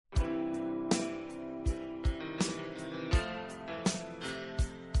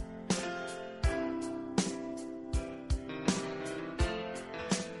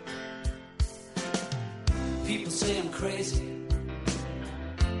crazy,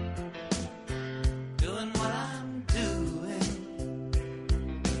 doing what I'm doing.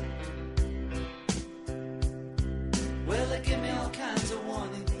 Well, they give me all kinds of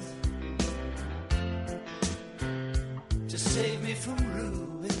warnings to save me from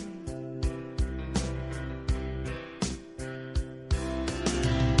ruin.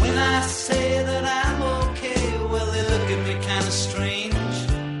 When I say that I'm okay, well, they look at me kind of strange.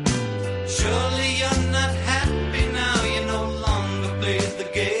 Surely you're not happy now, you no longer play the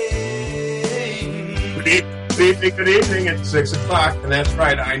game. Good evening. It's 6 o'clock, and that's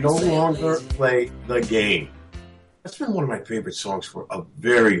right, I no longer play the game. That's been one of my favorite songs for a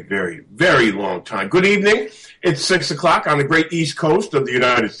very, very, very long time. Good evening. It's 6 o'clock on the great East Coast of the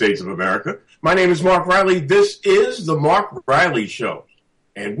United States of America. My name is Mark Riley. This is the Mark Riley Show.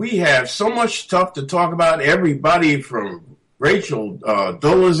 And we have so much stuff to talk about. Everybody from Rachel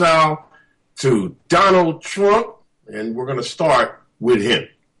Dolezal to Donald Trump. And we're going to start with him.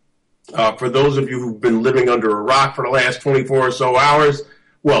 For those of you who've been living under a rock for the last 24 or so hours,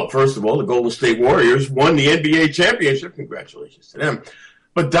 well, first of all, the Golden State Warriors won the NBA championship. Congratulations to them.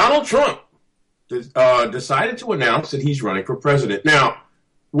 But Donald Trump decided to announce that he's running for president. Now,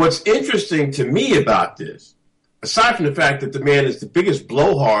 what's interesting to me about this, aside from the fact that the man is the biggest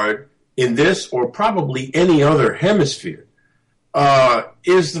blowhard in this or probably any other hemisphere,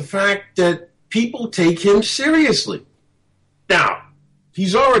 is the fact that people take him seriously. Now,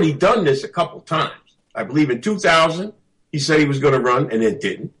 he's already done this a couple times. I believe in 2000, he said he was going to run and then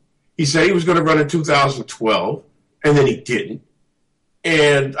didn't. He said he was going to run in 2012 and then he didn't.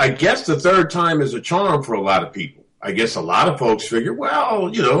 And I guess the third time is a charm for a lot of people. I guess a lot of folks figure, well,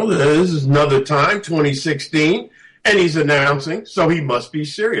 you know, this is another time, 2016, and he's announcing, so he must be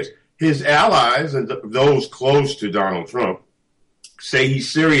serious. His allies and those close to Donald Trump say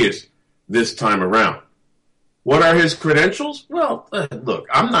he's serious this time around. What are his credentials? Well, look,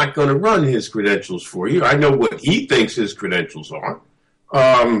 I'm not going to run his credentials for you. I know what he thinks his credentials are.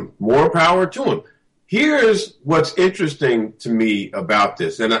 More power to him. Here's what's interesting to me about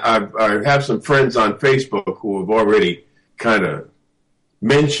this, and I have some friends on Facebook who have already kind of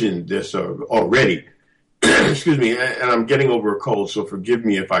mentioned this already. Excuse me, and I'm getting over a cold, so forgive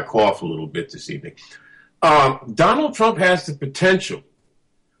me if I cough a little bit this evening. Donald Trump has the potential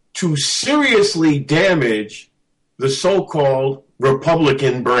to seriously damage the so-called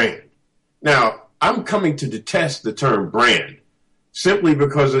Republican brand. Now, I'm coming to detest the term brand simply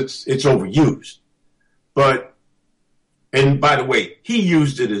because it's overused. But, and by the way, he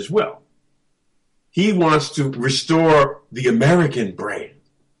used it as well. He wants to restore the American brand,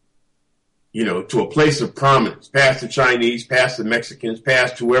 you know, to a place of prominence, past the Chinese, past the Mexicans,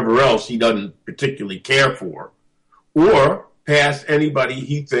 past whoever else he doesn't particularly care for, or past anybody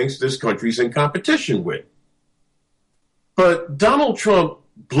he thinks this country's in competition with. But Donald Trump,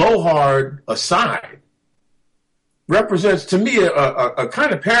 blowhard aside, represents to me a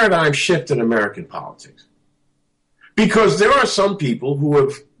kind of paradigm shift in American politics. Because there are some people who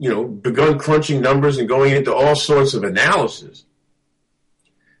have, you know, begun crunching numbers and going into all sorts of analysis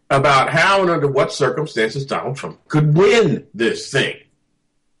about how and under what circumstances Donald Trump could win this thing.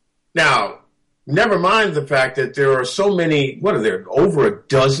 Now, never mind the fact that there are so many, what are there, over a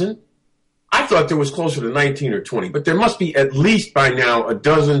dozen? I thought there was closer to 19 or 20, but there must be at least by now a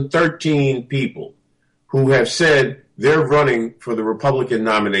dozen, 13 people who have said they're running for the Republican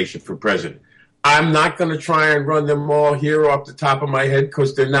nomination for president. I'm not going to try and run them all here off the top of my head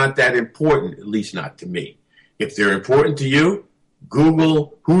because they're not that important, at least not to me. If they're important to you,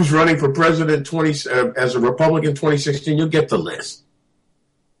 Google who's running for president as a Republican 2016, you'll get the list.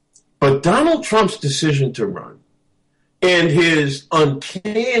 But Donald Trump's decision to run and his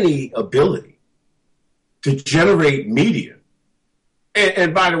uncanny ability to generate media,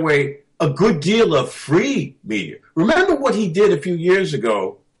 and by the way, a good deal of free media. Remember what he did a few years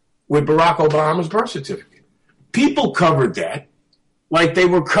ago with Barack Obama's birth certificate. People covered that like they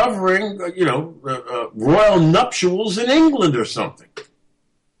were covering, royal nuptials in England or something.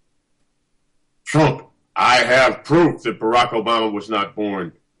 Trump, I have proof that Barack Obama was not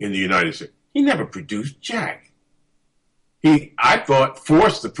born in the United States. He never produced jack. He, I thought,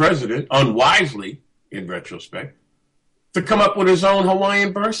 forced the president, unwisely, in retrospect, to come up with his own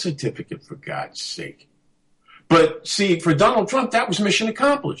Hawaiian birth certificate, for God's sake. But see, for Donald Trump, that was mission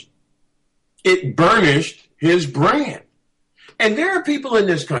accomplished. It burnished his brand. And there are people in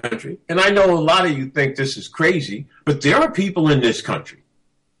this country, and I know a lot of you think this is crazy, but there are people in this country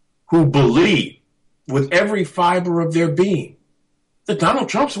who believe with every fiber of their being that Donald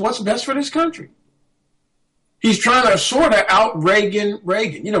Trump's what's best for this country. He's trying to sort of out Reagan.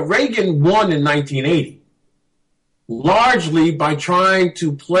 You know, Reagan won in 1980. largely by trying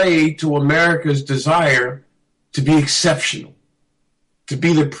to play to America's desire to be exceptional, to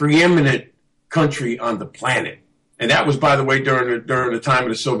be the preeminent country on the planet. And that was, by the way, during the time of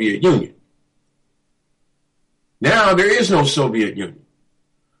the Soviet Union. Now there is no Soviet Union.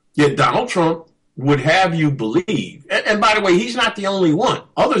 Yet Donald Trump would have you believe, and by the way, he's not the only one.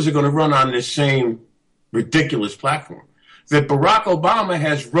 Others are going to run on this same ridiculous platform, that Barack Obama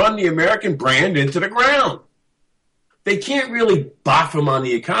has run the American brand into the ground. They can't really boff him on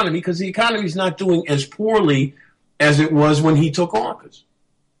the economy because the economy is not doing as poorly as it was when he took office.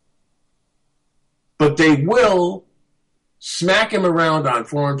 But they will smack him around on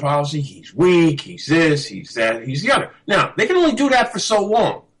foreign policy. He's weak, he's this, he's that, he's the other. Now, they can only do that for so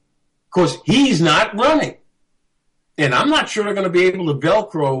long because he's not running. And I'm not sure they're going to be able to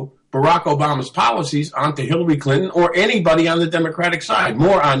Velcro Barack Obama's policies onto Hillary Clinton or anybody on the Democratic side.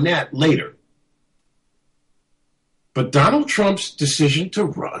 More on that later. But Donald Trump's decision to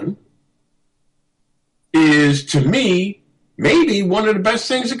run is, to me, maybe one of the best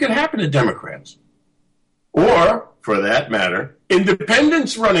things that could happen to Democrats. Or, for that matter,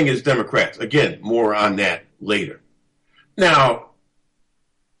 independents running as Democrats. Again, more on that later. Now,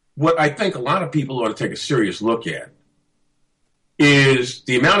 what I think a lot of people ought to take a serious look at is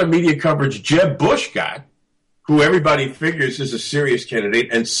the amount of media coverage Jeb Bush got, who everybody figures is a serious candidate,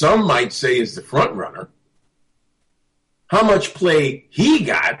 and some might say is the front runner. How much play he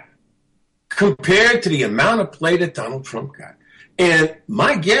got compared to the amount of play that Donald Trump got. And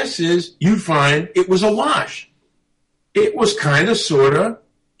my guess is you'd find it was a wash. It was kind of, sort of,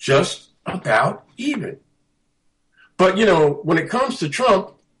 just about even. But, you know, when it comes to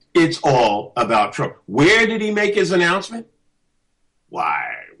Trump, it's all about Trump. Where did he make his announcement?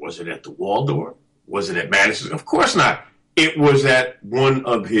 Why, was it at the Waldorf? Was it at Madison? Of course not. It was at one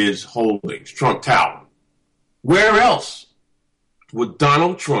of his holdings, Trump Tower. Where else would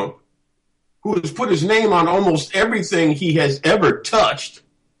Donald Trump, who has put his name on almost everything he has ever touched,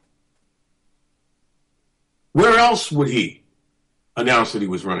 where else would he announce that he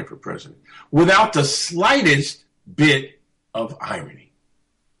was running for president without the slightest bit of irony?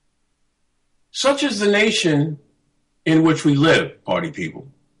 Such is the nation in which we live, party people.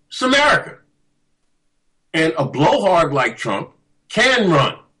 It's America. And a blowhard like Trump can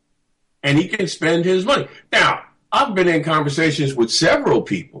run, and he can spend his money. Now, I've been in conversations with several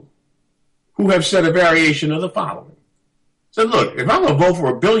people who have said a variation of the following. Said, look, if I'm going to vote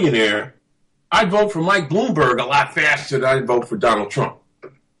for a billionaire, I'd vote for Mike Bloomberg a lot faster than I'd vote for Donald Trump.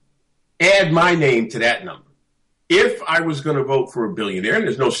 Add my name to that number. If I was going to vote for a billionaire, and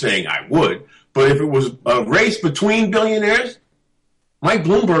there's no saying I would, but if it was a race between billionaires, Mike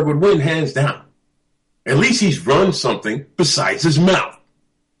Bloomberg would win hands down. At least he's run something besides his mouth.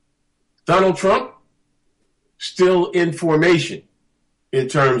 Donald Trump, still in formation in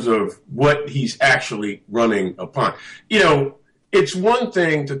terms of what he's actually running upon. You know, it's one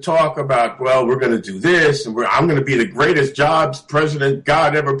thing to talk about, well, we're going to do this, and I'm going to be the greatest jobs president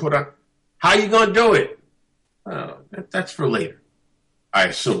God ever put on. How are you going to do it? That's for later, I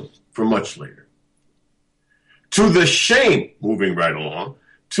assume, for much later. To the shame, moving right along,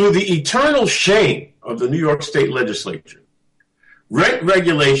 to the eternal shame of the New York State Legislature, rent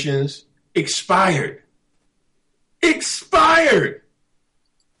regulations expired. Expired!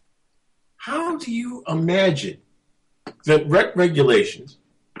 How do you imagine that rent regulations,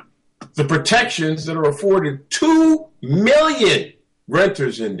 the protections that are afforded 2 million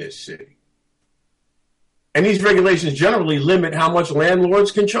renters in this city, and these regulations generally limit how much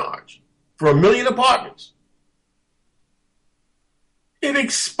landlords can charge for 1 million apartments. It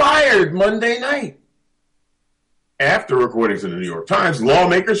expired Monday night. After, according to the New York Times,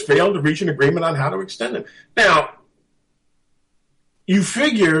 lawmakers failed to reach an agreement on how to extend them. Now, you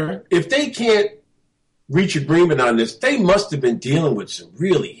figure if they can't reach agreement on this, they must have been dealing with some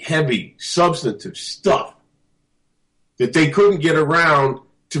really heavy, substantive stuff that they couldn't get around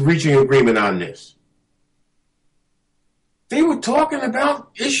to reaching agreement on this. They were talking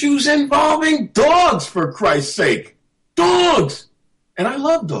about issues involving dogs, for Christ's sake. Dogs! And I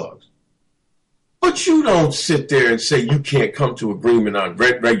love dogs. But you don't sit there and say you can't come to agreement on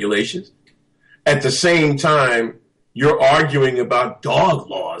rent regulations. At the same time, you're arguing about dog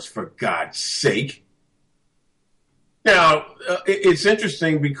laws, for God's sake. Now, it's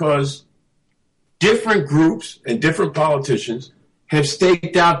interesting because different groups and different politicians have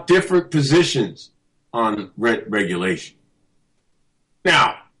staked out different positions on rent regulation.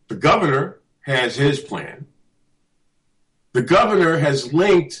 Now, the governor has his plan. The governor has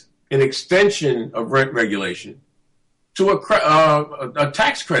linked an extension of rent regulation to a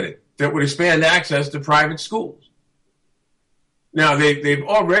tax credit that would expand access to private schools. Now, they've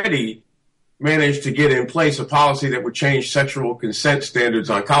already managed to get in place a policy that would change sexual consent standards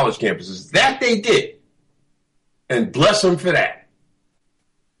on college campuses. That they did. And bless them for that.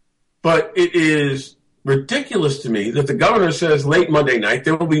 But it is ridiculous to me that the governor says late Monday night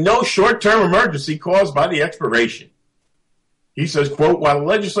there will be no short-term emergency caused by the expiration. He says, quote, while the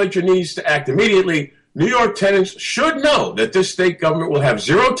legislature needs to act immediately, New York tenants should know that this state government will have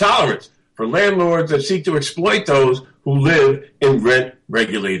zero tolerance for landlords that seek to exploit those who live in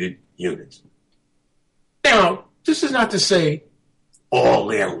rent-regulated units. Now, this is not to say all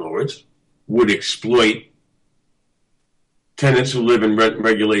landlords would exploit tenants who live in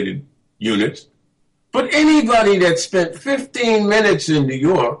rent-regulated units, but anybody that spent 15 minutes in New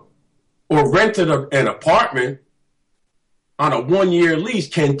York or rented an apartment on a one-year lease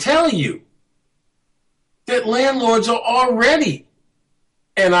can tell you that landlords are already,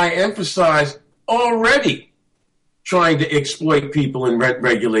 and I emphasize already, trying to exploit people in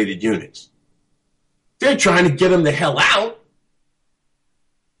rent-regulated units. They're trying to get them the hell out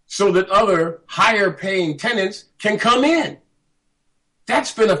so that other higher-paying tenants can come in.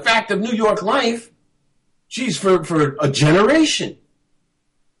 That's been a fact of New York life, for a generation.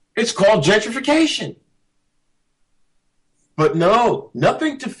 It's called gentrification. But no,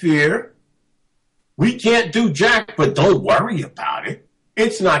 nothing to fear. We can't do jack, but don't worry about it.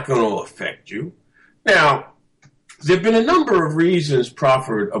 It's not going to affect you. Now, there have been a number of reasons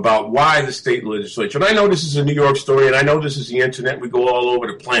proffered about why the state legislature, and I know this is a New York story, and I know this is the internet, we go all over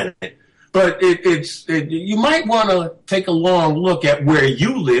the planet, but you might want to take a long look at where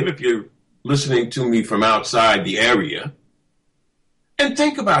you live if you're listening to me from outside the area, and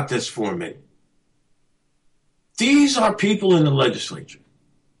think about this for a minute. These are people in the legislature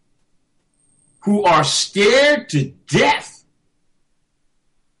who are scared to death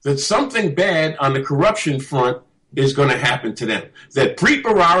that something bad on the corruption front is going to happen to them. That Preet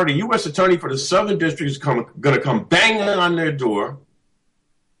Bharara, the U.S. Attorney for the Southern District, is going to come banging on their door,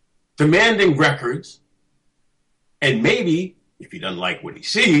 demanding records, and maybe, if he doesn't like what he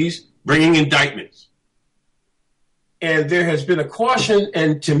sees, bringing indictments. And there has been a caution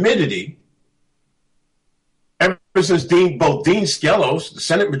and timidity ever since both Dean Skelos, the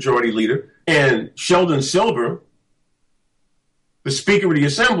Senate Majority Leader, and Sheldon Silver, the Speaker of the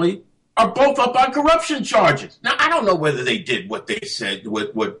Assembly, are both up on corruption charges. Now, I don't know whether they did what they said,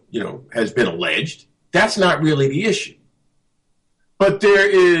 what has been alleged. That's not really the issue. But there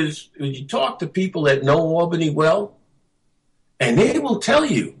is, you talk to people that know Albany well, and they will tell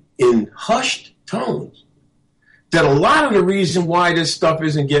you in hushed tones that a lot of the reason why this stuff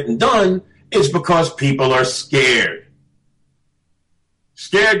isn't getting done is because people are scared.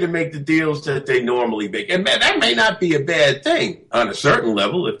 Scared to make the deals that they normally make. And that may not be a bad thing on a certain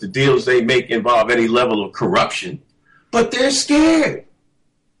level if the deals they make involve any level of corruption, but they're scared.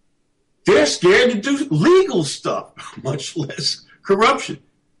 They're scared to do legal stuff, much less corruption.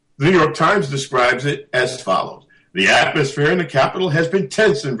 The New York Times describes it as follows. The atmosphere in the Capitol has been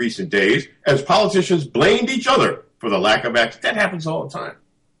tense in recent days as politicians blamed each other for the lack of action. That happens all the time.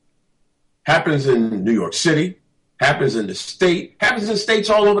 Happens in New York City, happens in the state, happens in states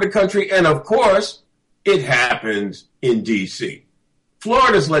all over the country, and of course, it happens in D.C.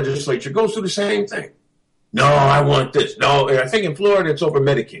 Florida's legislature goes through the same thing. No, I want this. No, I think in Florida it's over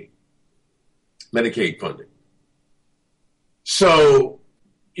Medicaid funding. So,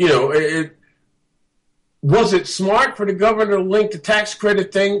 was it smart for the governor to link the tax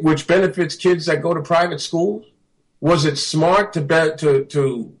credit thing, which benefits kids that go to private schools? Was it smart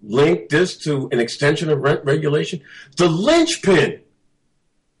to link this to an extension of rent regulation? The linchpin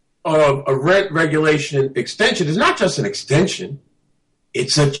of a rent regulation extension is not just an extension,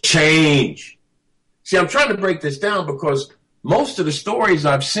 it's a change. See, I'm trying to break this down because most of the stories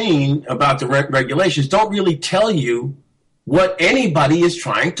I've seen about the rent regulations don't really tell you what anybody is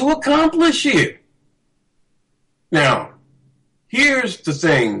trying to accomplish here. Now, here's the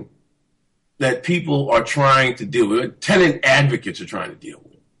thing that people are trying to deal with, tenant advocates are trying to deal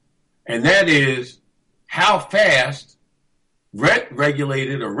with, and that is how fast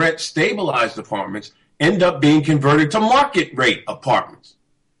rent-regulated or rent-stabilized apartments end up being converted to market-rate apartments.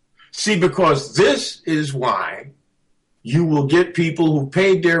 See, because this is why you will get people who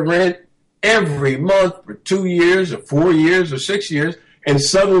paid their rent every month for 2 years or 4 years or 6 years and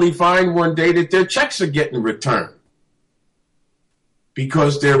suddenly find one day that their checks are getting returned.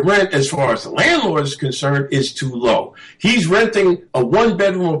 Because their rent, as far as the landlord is concerned, is too low. He's renting a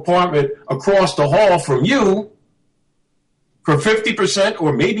one-bedroom apartment across the hall from you for 50%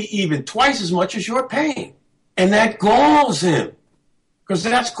 or maybe even twice as much as you're paying. And that galls him because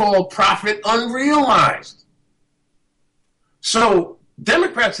that's called profit unrealized. So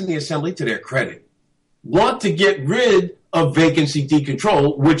Democrats in the Assembly, to their credit, want to get rid of vacancy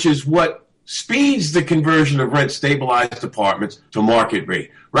decontrol, which is what speeds the conversion of rent-stabilized apartments to market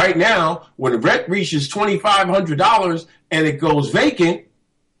rate. Right now, when rent reaches $2,500 and it goes vacant,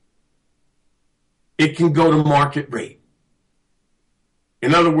 it can go to market rate.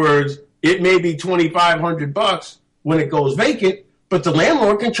 In other words, it may be $2,500 when it goes vacant, but the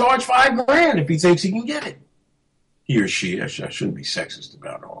landlord can charge $5,000 if he thinks he can get it. He or she. I shouldn't be sexist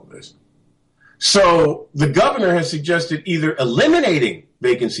about all this. So the governor has suggested either eliminating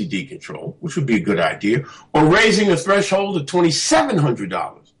vacancy decontrol, which would be a good idea, or raising the threshold to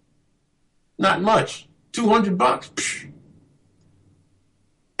 $2,700. Not much. $200. Psh.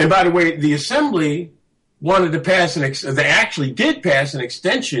 And by the way, the Assembly wanted to pass they actually did pass an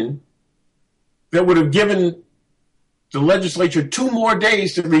extension that would have given the legislature 2 more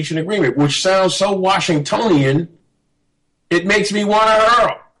days to reach an agreement, which sounds so Washingtonian, it makes me want to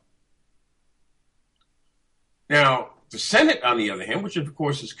hurl. Now, the Senate, on the other hand, which of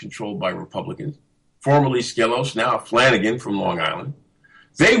course is controlled by Republicans, formerly Skelos, now Flanagan from Long Island,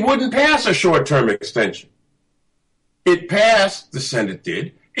 they wouldn't pass a short-term extension. It passed, the Senate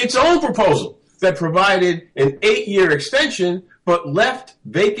did, its own proposal that provided an 8-year extension but left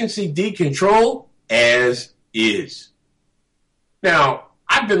vacancy decontrol as is. Now,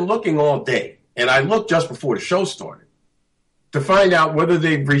 I've been looking all day, and I looked just before the show started, to find out whether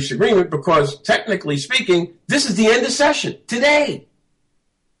they've reached agreement because, technically speaking, this is the end of session today.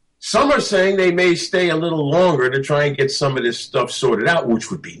 Some are saying they may stay a little longer to try and get some of this stuff sorted out, which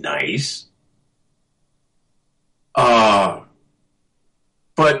would be nice. But,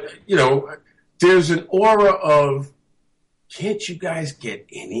 you know, there's an aura of, can't you guys get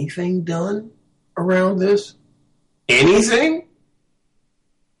anything done around this? Anything?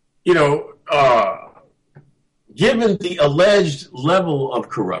 You know, given the alleged level of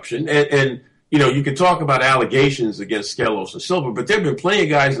corruption, and you know, you can talk about allegations against Skelos and Silver, but there have been plenty of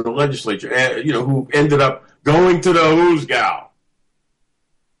guys in the legislature, you know, who ended up going to the hoosgow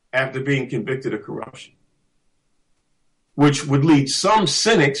after being convicted of corruption, which would lead some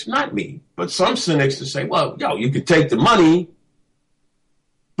cynics, not me, but some cynics to say, well, you could take the money,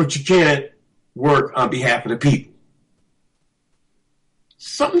 but you can't work on behalf of the people.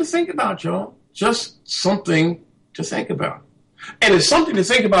 Something to think about, y'all. Just something to think about. And it's something to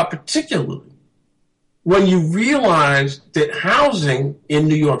think about particularly when you realize that housing in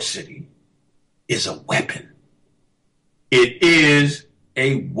New York City is a weapon. It is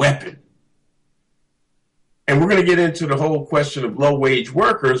a weapon. And we're going to get into the whole question of low-wage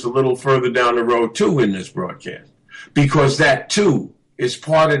workers a little further down the road, too, in this broadcast, because that, too, is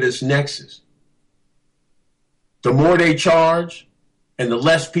part of this nexus. The more they charge and the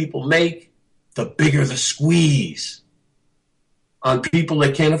less people make, the bigger the squeeze on people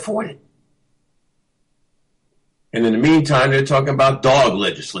that can't afford it. And in the meantime, they're talking about dog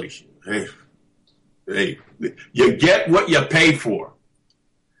legislation. Hey, you get what you pay for.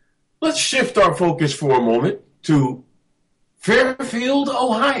 Let's shift our focus for a moment to Fairfield,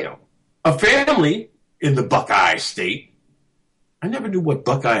 Ohio, a family in the Buckeye State. I never knew what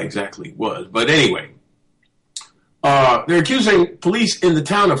Buckeye exactly was, but anyway. They're accusing police in the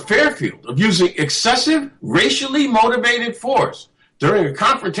town of Fairfield of using excessive racially motivated force during a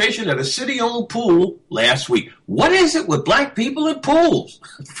confrontation at a city-owned pool last week. What is it with black people at pools?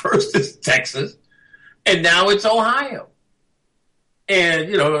 First it's Texas, and now it's Ohio. And,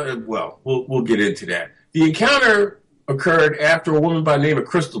 you know, well, we'll get into that. The encounter occurred after a woman by the name of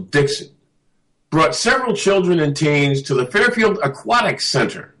Crystal Dixon brought several children and teens to the Fairfield Aquatic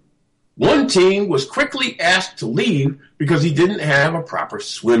Center. One teen was quickly asked to leave because he didn't have a proper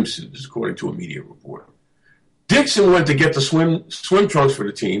swimsuit, this is according to a media report. Dixon went to get the swim trunks for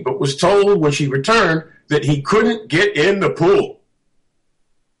the teen, but was told when she returned that he couldn't get in the pool.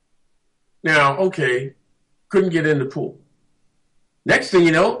 Now, okay, couldn't get in the pool. Next thing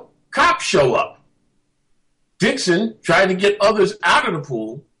you know, cops show up. Dixon tried to get others out of the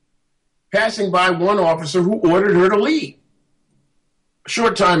pool, passing by one officer who ordered her to leave. A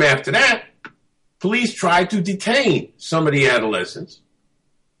short time after that, police tried to detain some of the adolescents.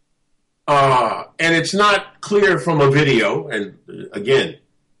 And it's not clear from a video, and again,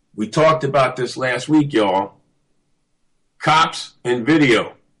 we talked about this last week, y'all. Cops and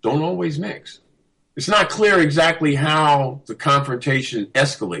video don't always mix. It's not clear exactly how the confrontation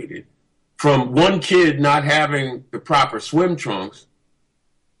escalated from one kid not having the proper swim trunks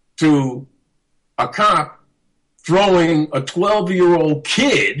to a cop throwing a 12-year-old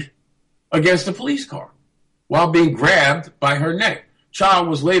kid against a police car while being grabbed by her neck. Child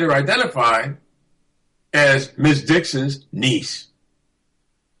was later identified as Ms. Dixon's niece.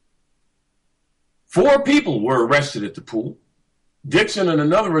 4 people were arrested at the pool. Dixon and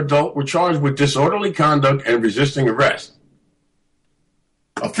another adult were charged with disorderly conduct and resisting arrest.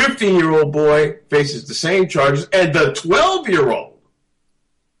 A 15-year-old boy faces the same charges, and the 12-year-old,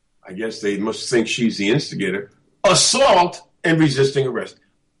 I guess they must think she's the instigator, assault and resisting arrest.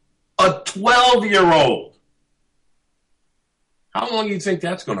 A 12-year-old. How long do you think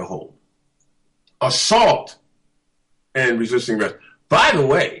that's going to hold? Assault and resisting arrest. By the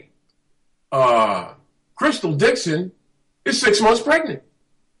way, Crystal Dixon is 6 months pregnant.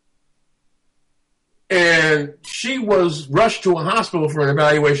 And she was rushed to a hospital for an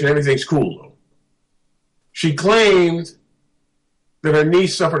evaluation. Everything's cool, though. She claimed that her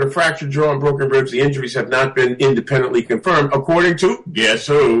niece suffered a fractured jaw and broken ribs. The injuries have not been independently confirmed, according to, guess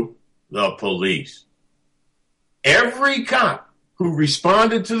who? The police. Every cop who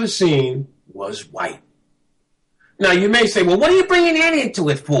responded to the scene was white. Now, you may say, well, what are you bringing that into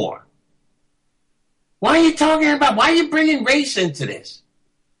it for? Why are you bringing race into this?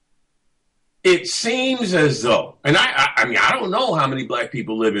 It seems as though, and I mean, I don't know how many black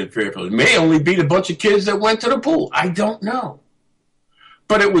people live in Fairfield. It may only be the bunch of kids that went to the pool. I don't know.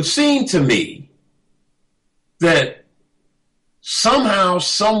 But it would seem to me that somehow,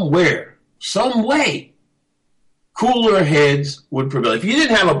 somewhere, some way, cooler heads would prevail. If you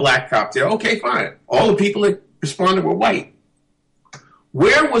didn't have a black cop there, okay, fine. All the people that responded were white.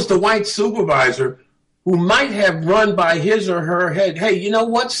 Where was the white supervisor who might have run by his or her head, hey, you know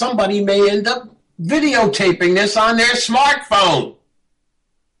what? Somebody may end up videotaping this on their smartphone.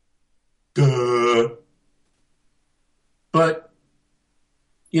 Duh. But,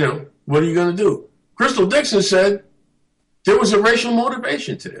 you know, what are you going to do? Crystal Dixon said there was a racial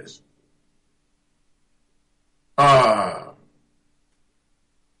motivation to this.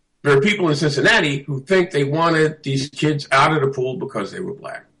 There are people in Cincinnati who think they wanted these kids out of the pool because they were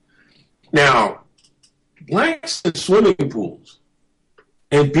black. Now, blacks in swimming pools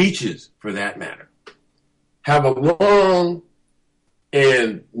and beaches, for that matter, have a long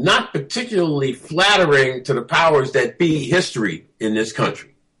and not particularly flattering to the powers that be history in this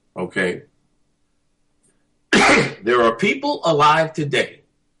country, okay? There are people alive today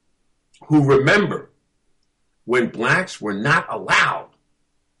who remember when blacks were not allowed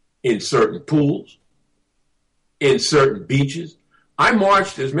in certain pools, in certain beaches. I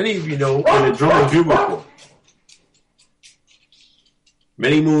marched, as many of you know, in the Drum and Bugle Corps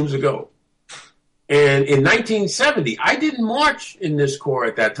many moons ago. And in 1970, I didn't march in this corps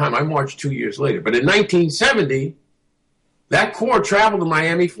at that time. I marched 2 years later. But in 1970, that corps traveled to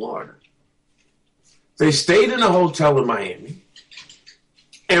Miami, Florida. They stayed in a hotel in Miami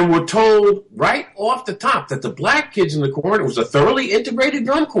and were told right off the top that the black kids in the corps, and it was a thoroughly integrated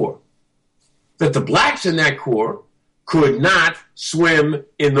drum corps, that the blacks in that corps could not swim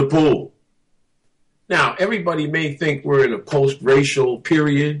in the pool. Now, everybody may think we're in a post-racial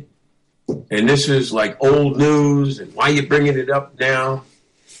period, and this is like old news, and why are you bringing it up now?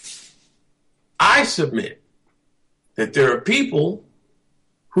 I submit that there are people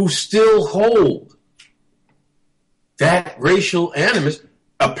who still hold that racial animus,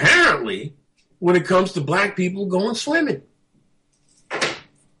 apparently, when it comes to black people going swimming.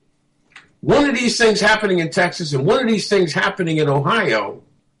 One of these things happening in Texas and one of these things happening in Ohio,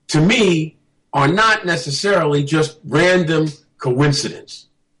 to me, are not necessarily just random coincidence.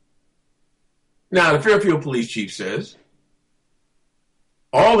 Now, the Fairfield police chief says,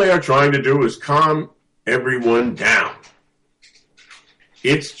 all they are trying to do is calm everyone down.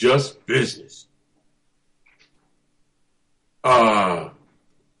 It's just business.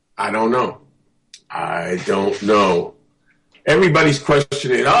 I don't know. Everybody's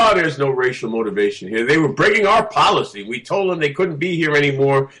questioning, there's no racial motivation here. They were breaking our policy. We told them they couldn't be here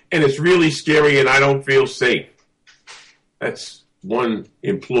anymore, and it's really scary, and I don't feel safe. That's one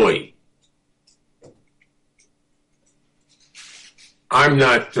employee. I'm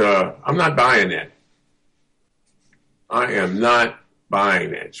not buying that. I am not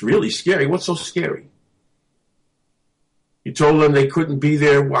buying that. It's really scary. What's so scary? You told them they couldn't be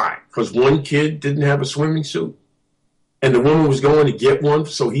there. Why? Because one kid didn't have a swimming suit, and the woman was going to get one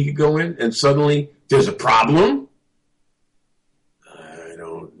so he could go in, and suddenly there's a problem? I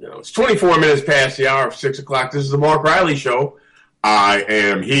don't know. It's 24 minutes past the hour of 6 o'clock. This is the Mark Riley Show. I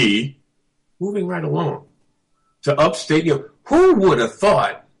am he. Moving right along to upstate New York. Who would have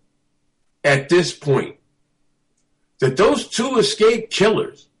thought at this point that those 2 escaped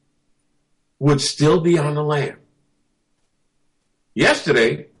killers would still be on the lam?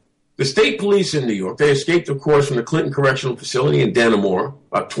 Yesterday, The state police in New York, they escaped, of course, from the Clinton Correctional Facility in Dannemora,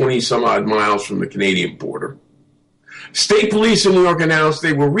 about 20-some-odd miles from the Canadian border. State police in New York announced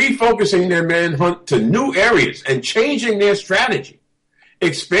they were refocusing their manhunt to new areas and changing their strategy,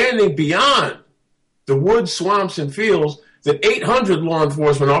 expanding beyond the woods, swamps, and fields that 800 law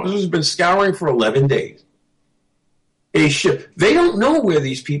enforcement officers have been scouring for 11 days. They don't know where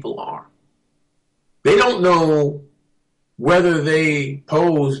these people are. They don't know whether they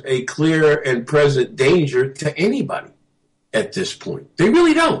pose a clear and present danger to anybody at this point. They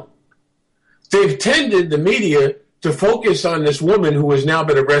really don't. They've tended, the media, to focus on this woman who has now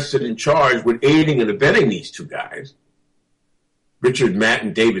been arrested and charged with aiding and abetting these two guys, Richard Matt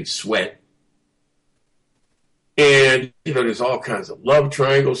and David Sweat. And, there's all kinds of love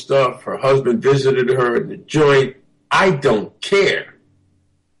triangle stuff. Her husband visited her in the joint. I don't care.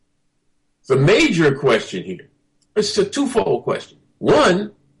 The major question here, it's a twofold question.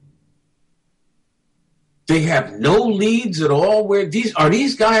 One, they have no leads at all. Are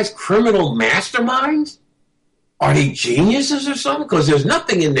these guys criminal masterminds? Are they geniuses or something? Because there's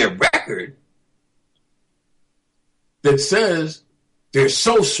nothing in their record that says they're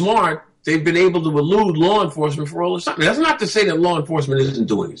so smart they've been able to elude law enforcement for all this time. That's not to say that law enforcement isn't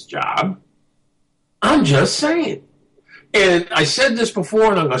doing its job. I'm just saying. And I said this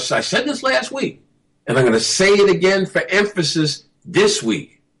before, and I said this last week, and I'm going to say it again for emphasis this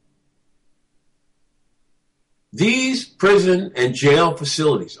week. These prison and jail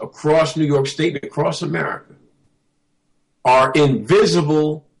facilities across New York State and across America are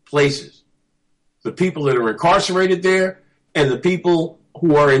invisible places. The people that are incarcerated there and the people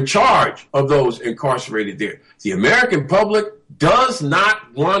who are in charge of those incarcerated there. The American public does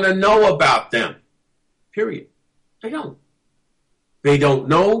not want to know about them. Period. They don't. They don't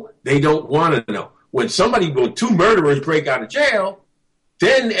know. They don't want to know. When two murderers break out of jail,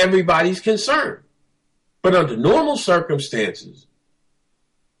 then everybody's concerned. But under normal circumstances,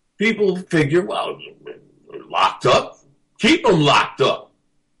 people figure, well, they're locked up. Keep them locked up.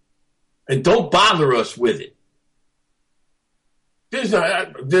 And don't bother us with it.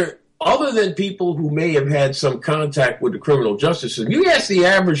 Other than people who may have had some contact with the criminal justice system, you ask the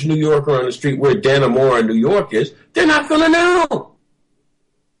average New Yorker on the street where Dannemora, New York is, they're not going to know.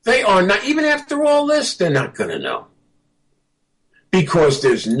 They are not, even after all this, they're not going to know. Because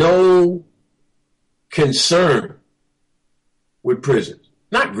there's no concern with prisons.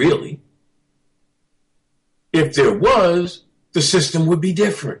 Not really. If there was, the system would be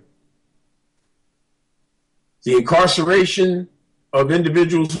different. The incarceration of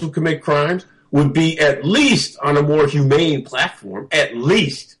individuals who commit crimes would be at least on a more humane platform, at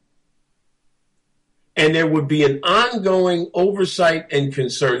least. And there would be an ongoing oversight and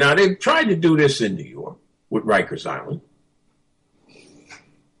concern. Now, they've tried to do this in New York with Rikers Island.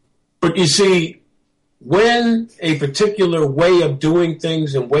 But you see, when a particular way of doing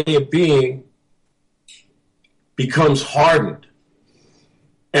things and way of being becomes hardened,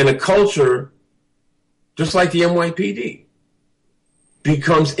 and a culture, just like the NYPD,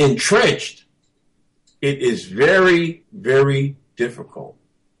 becomes entrenched, it is very, very difficult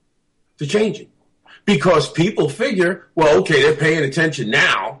to change it. Because people figure, well, okay, they're paying attention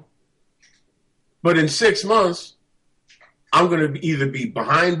now, but in 6 months, I'm going to either be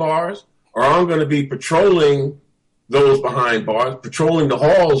behind bars or I'm going to be patrolling those behind bars, patrolling the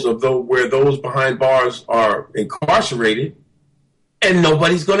halls of where those behind bars are incarcerated, and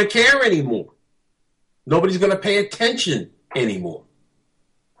nobody's going to care anymore. Nobody's going to pay attention anymore.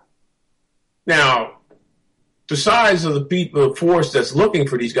 Now, the size of the force that's looking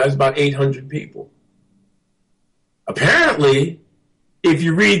for these guys is about 800 people. Apparently, if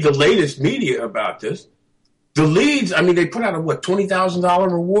you read the latest media about this, the leads, they put out a,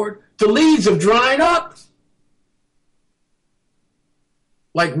 $20,000 reward? The leads have dried up.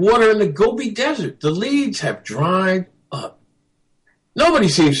 Like water in the Gobi Desert. The leads have dried up. Nobody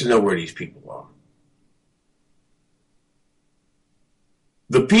seems to know where these people are.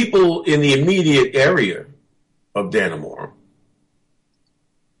 The people in the immediate area of Dannemora,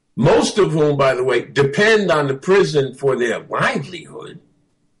 most of whom, by the way, depend on the prison for their livelihood,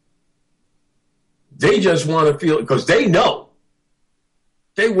 they just want to feel, because they know.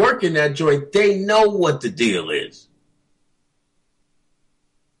 They work in that joint. They know what the deal is.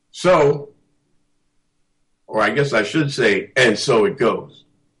 So, or I guess I should say, and so it goes.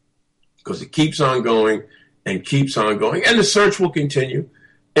 Because it keeps on going and keeps on going. And the search will continue.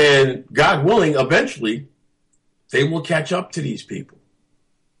 And God willing, eventually, they will catch up to these people.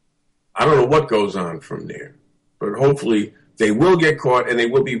 I don't know what goes on from there. But hopefully, they will get caught and they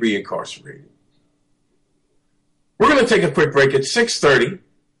will be reincarcerated. We're going to take a quick break at 6:30.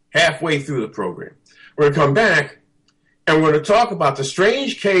 halfway through the program. We're going to come back, and we're going to talk about the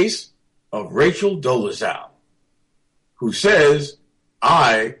strange case of Rachel Dolezal, who says,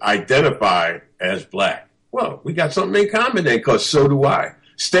 I identify as black. Well, we got something in common then, because so do I.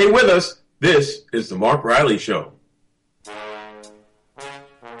 Stay with us. This is The Mark Riley Show.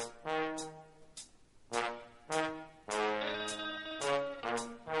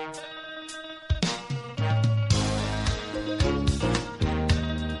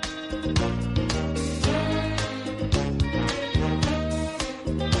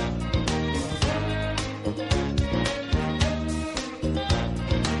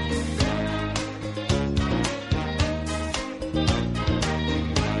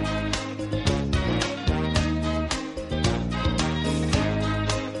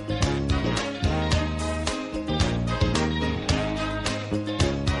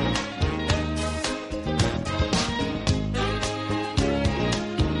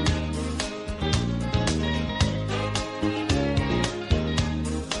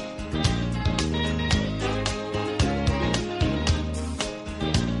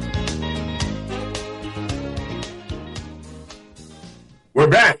 We're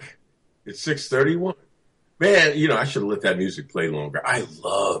back. It's 6:31. Man, I should have let that music play longer. I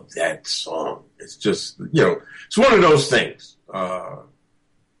love that song. It's just, it's one of those things.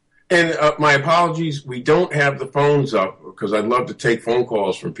 And my apologies, we don't have the phones up because I'd love to take phone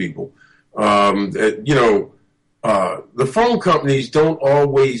calls from people. The phone companies don't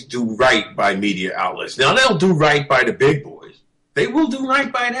always do right by media outlets. Now, they'll do right by the big boys. They will do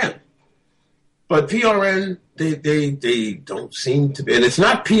right by them. But PRN, they don't seem to be. And it's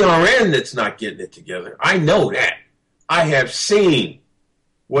not PRN that's not getting it together. I know that. I have seen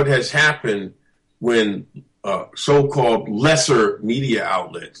what has happened when so-called lesser media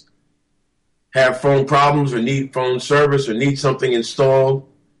outlets have phone problems or need phone service or need something installed.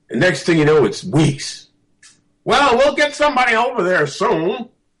 And next thing you know, it's weeks. Well, we'll get somebody over there soon.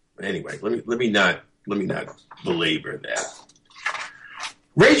 Anyway, let me not belabor that.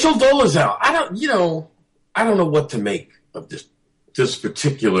 Rachel Dolezal, I don't know what to make of this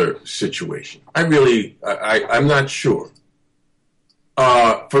particular situation. I'm not sure.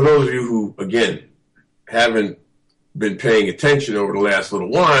 For those of you who, again, haven't been paying attention over the last little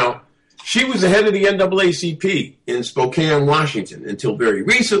while, she was the head of the NAACP in Spokane, Washington, until very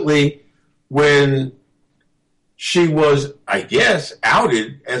recently when she was, I guess,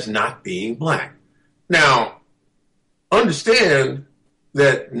 outed as not being black. Now, understand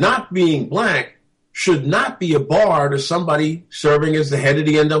that not being black should not be a bar to somebody serving as the head of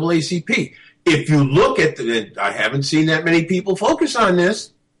the NAACP. If you look at I haven't seen that many people focus on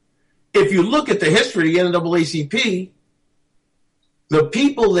this. If you look at the history of the NAACP, the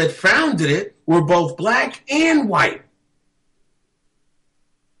people that founded it were both black and white.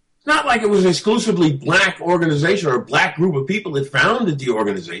 It's not like it was an exclusively black organization or a black group of people that founded the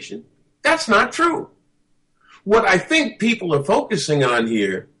organization. That's not true. What I think people are focusing on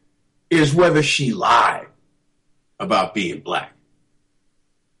here is whether she lied about being black.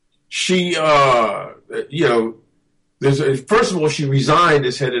 She, first of all, she resigned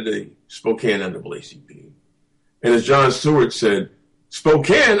as head of the Spokane NAACP. And as Jon Stewart said,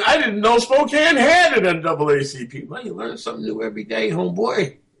 Spokane, I didn't know Spokane had an NAACP. Well, you learn something new every day,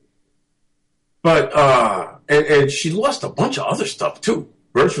 homeboy. But, and she lost a bunch of other stuff too,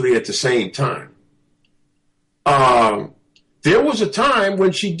 virtually at the same time. There was a time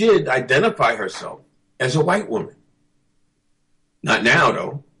when she did identify herself as a white woman. Not now,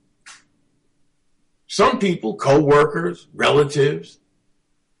 though. Some people, co-workers, relatives,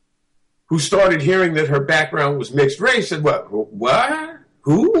 who started hearing that her background was mixed race said, what?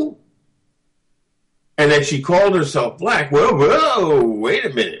 Who? And that she called herself black. Whoa, wait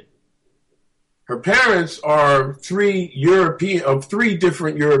a minute. Her parents are three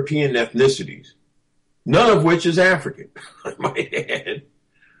different European ethnicities. None of which is African, I might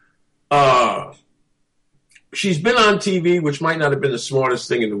add. She's been on TV, which might not have been the smartest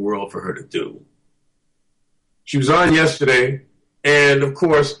thing in the world for her to do. She was on yesterday, and of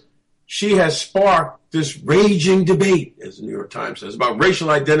course, she has sparked this raging debate, as the New York Times says, about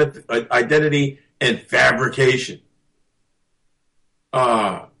racial identity and fabrication.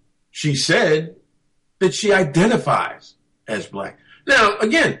 She said that she identifies as black. Now,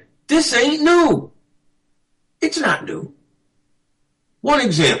 again, this ain't new. It's not new. One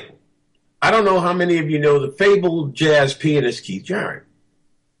example. I don't know how many of you know the fabled jazz pianist Keith Jarrett.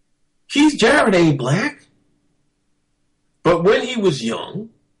 Keith Jarrett ain't black. But when he was young,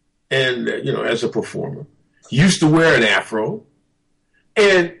 and, as a performer, he used to wear an afro,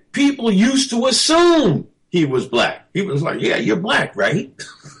 and people used to assume he was black. He was like, yeah, you're black, right?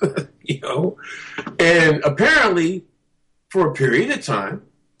 And apparently, for a period of time,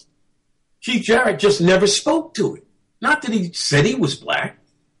 Keith Jarrett just never spoke to it. Not that he said he was black.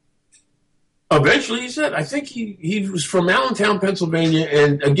 Eventually, he said, I think he was from Allentown, Pennsylvania,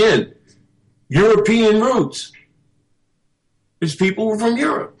 and again, European roots. His people were from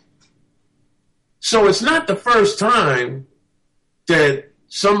Europe. So it's not the first time that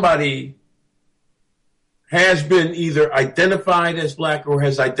somebody has been either identified as black or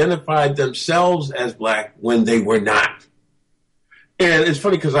has identified themselves as black when they were not. And it's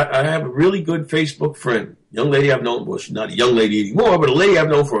funny because I have a really good Facebook friend, young lady I've known, well, she's not a young lady anymore, but a lady I've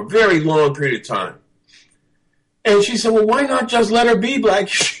known for a very long period of time. And she said, well, why not just let her be black?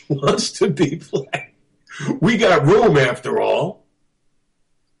 She wants to be black. We got room after all.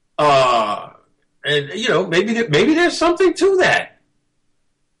 And, maybe there's something to that.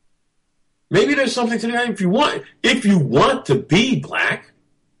 Maybe there's something to that. If you want to be black,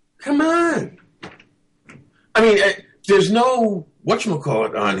 come on. I mean, there's no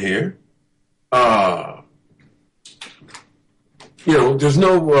whatchamacallit on here. There's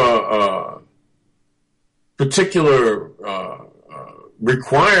no particular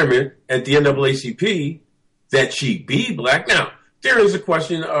requirement at the NAACP that she be black. Now, there is a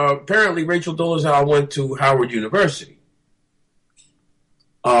question. Apparently, Rachel Dolezal went to Howard University.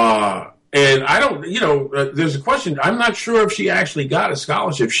 And I don't, there's a question. I'm not sure if she actually got a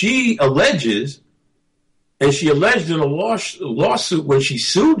scholarship. She alleges, and she alleged in a lawsuit when she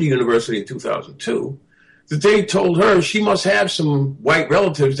sued the university in 2002, that they told her she must have some white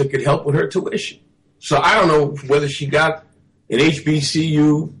relatives that could help with her tuition. So I don't know whether she got an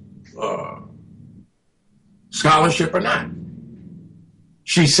HBCU scholarship or not.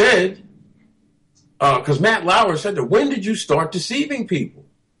 She said, because Matt Lauer said to her, when did you start deceiving people?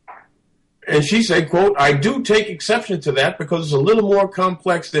 And she said, quote, I do take exception to that because it's a little more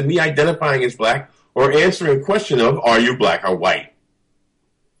complex than me identifying as black or answering a question of, are you black or white?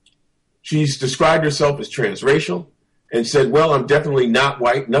 She's described herself as transracial and said, well, I'm definitely not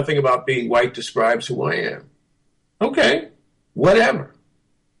white. Nothing about being white describes who I am. Okay, whatever.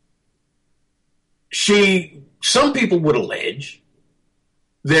 Some people would allege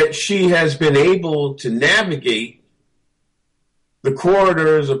that she has been able to navigate the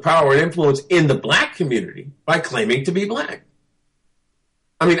corridors of power and influence in the black community by claiming to be black.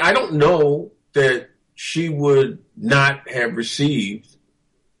 I mean, I don't know that she would not have received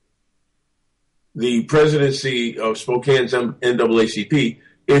the presidency of Spokane's NAACP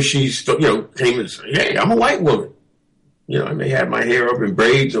if she, came and said, hey, I'm a white woman. I may have my hair up in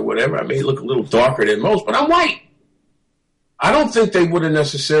braids or whatever. I may look a little darker than most, but I'm white. I don't think they would have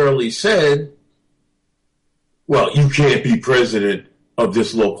necessarily said, well, you can't be president of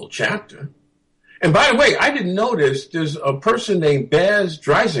this local chapter. And by the way, I didn't know this. There's a person named Baz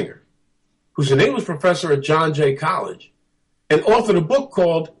Dreisinger, who's an English professor at John Jay College, and authored a book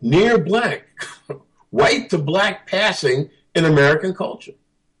called Near Black, White to Black Passing in American Culture.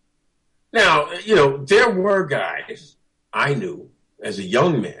 Now, there were guys I knew as a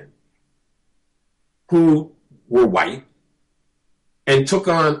young man who were white and took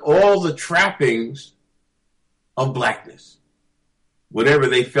on all the trappings of blackness, whatever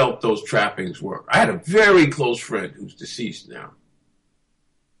they felt those trappings were. I had a very close friend who's deceased now,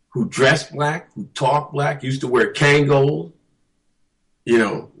 who dressed black, who talked black, used to wear Kangol,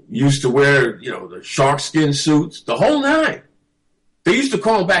 used to wear, the shark skin suits, the whole nine. They used to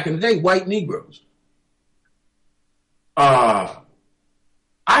call them back in the day white Negroes. I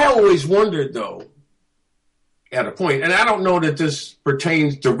always wondered, though, at a point, and I don't know that this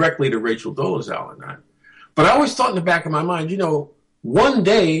pertains directly to Rachel Dolezal or not, but I always thought in the back of my mind, one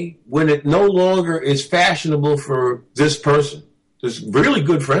day when it no longer is fashionable for this person, this really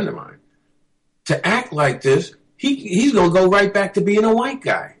good friend of mine, to act like this, he's going to go right back to being a white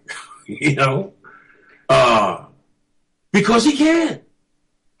guy, because he can.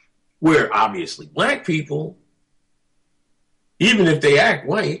 Where obviously black people, even if they act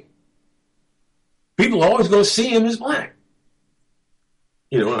white, people are always going to see him as black.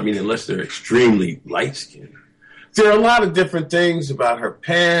 Unless they're extremely light-skinned. There are a lot of different things about her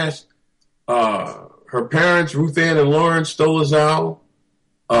past. Her parents, Ruth Ann and Lawrence Dolezal,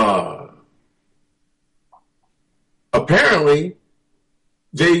 apparently,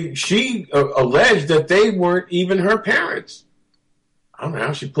 she alleged that they weren't even her parents. I don't know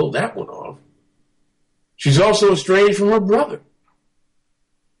how she pulled that one off. She's also estranged from her brother.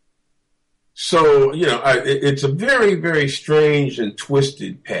 So, it's a very, very strange and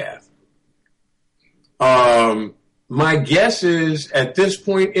twisted path. My guess is, at this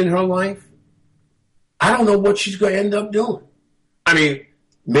point in her life, I don't know what she's going to end up doing. I mean,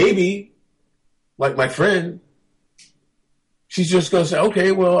 maybe, like my friend, she's just going to say,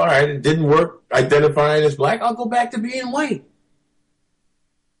 okay, well, all right, it didn't work identifying as black. I'll go back to being white.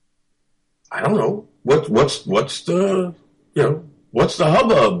 I don't know. What's the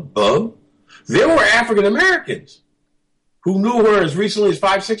hubbub, bub? There were African Americans who knew her as recently as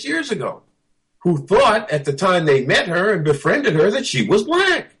 5-6 years ago, who thought at the time they met her and befriended her that she was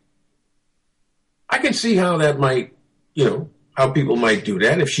black. I can see how that might, how people might do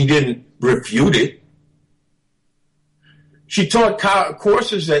that if she didn't refute it. She taught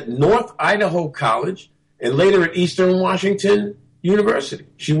courses at North Idaho College and later at Eastern Washington University.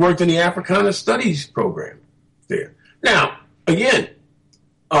 She worked in the Africana Studies program there. Now, again,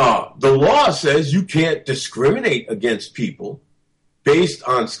 the law says you can't discriminate against people based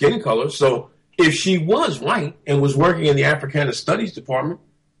on skin color. So if she was white and was working in the Africana Studies department,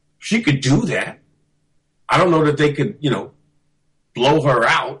 she could do that. I don't know that they could, blow her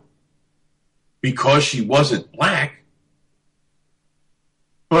out because she wasn't black.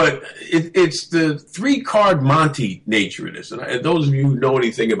 But it's the 3-card Monty nature of this. And those of you who know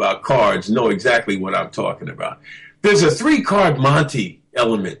anything about cards know exactly what I'm talking about. There's a 3-card Monty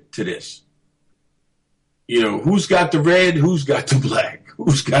element to this. Who's got the red, who's got the black?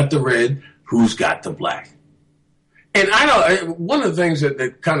 Who's got the red, who's got the black? And one of the things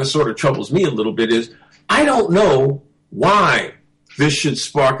that kind of sort of troubles me a little bit is I don't know why this should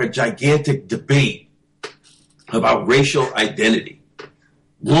spark a gigantic debate about racial identity.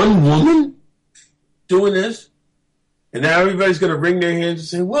 One woman doing this, and now everybody's going to wring their hands and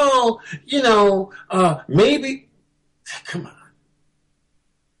say, well, maybe. Come on.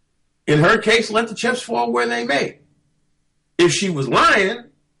 In her case, let the chips fall where they may. If she was lying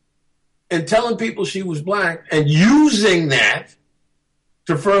and telling people she was black and using that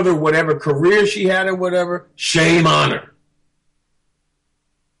to further whatever career she had or whatever, shame on her.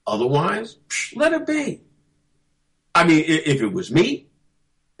 Otherwise, let her be. I mean, if it was me,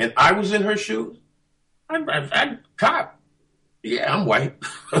 and I was in her shoes, I'd cop. Yeah, I'm white.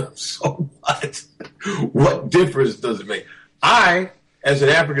 So what? What difference does it make? I, as an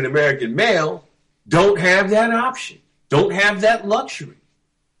African-American male, don't have that option, don't have that luxury,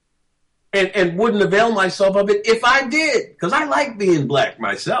 and wouldn't avail myself of it if I did, because I like being black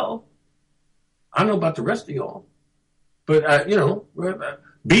myself. I don't know about the rest of y'all, but,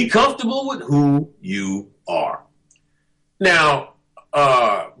 be comfortable with who you are. Now,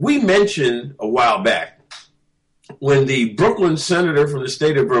 we mentioned a while back when the Brooklyn senator from the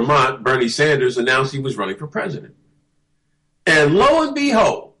state of Vermont, Bernie Sanders, announced he was running for president. And lo and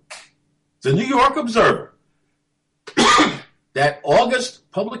behold, the New York Observer, that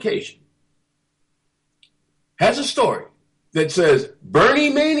August publication, has a story that says,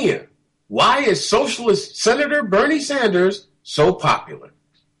 Berniemania, why is socialist Senator Bernie Sanders so popular?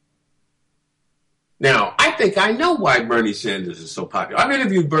 Now, I think I know why Bernie Sanders is so popular. I've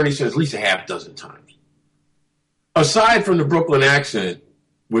interviewed Bernie Sanders at least a half dozen times. Aside from the Brooklyn accent,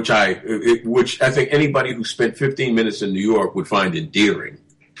 which I think anybody who spent 15 minutes in New York would find endearing,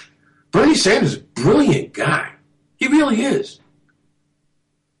 Bernie Sanders is a brilliant guy. He really is.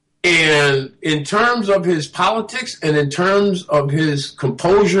 And in terms of his politics and in terms of his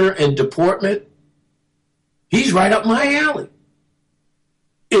composure and deportment, he's right up my alley.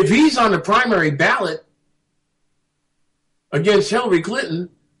 If he's on the primary ballot against Hillary Clinton,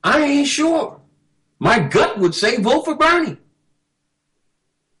 I ain't sure. My gut would say vote for Bernie.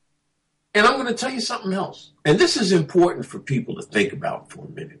 And I'm going to tell you something else. And this is important for people to think about for a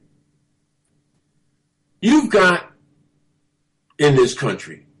minute. You've got, in this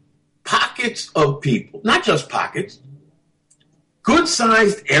country, pockets of people, not just pockets,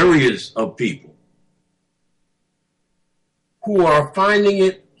 good-sized areas of people who are finding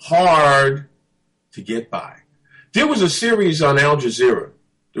it hard to get by. There was a series on Al Jazeera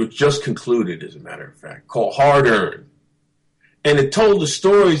that just concluded, as a matter of fact, called Hard Earned. And it told the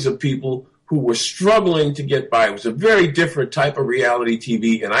stories of people who were struggling to get by. It was a very different type of reality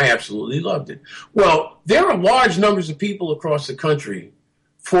TV, and I absolutely loved it. Well, there are large numbers of people across the country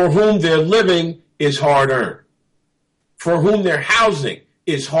for whom their living is hard earned, for whom their housing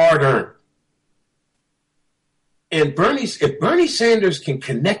is hard earned. And if Bernie Sanders can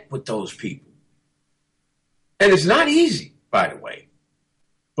connect with those people, and it's not easy, by the way,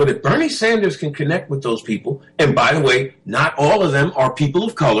 but if Bernie Sanders can connect with those people, and by the way, not all of them are people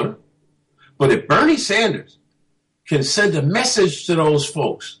of color, but if Bernie Sanders can send a message to those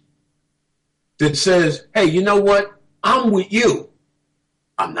folks that says, hey, you know what? I'm with you.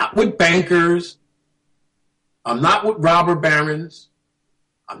 I'm not with bankers. I'm not with robber barons.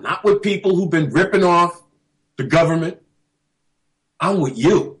 I'm not with people who've been ripping off the government. I'm with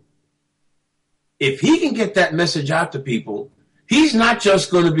you. If he can get that message out to people, he's not just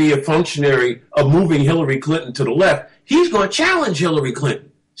going to be a functionary of moving Hillary Clinton to the left. He's going to challenge Hillary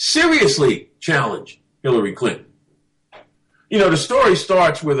Clinton. Seriously challenge Hillary Clinton. You know, the story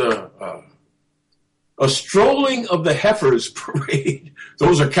starts with a strolling of the heifers parade.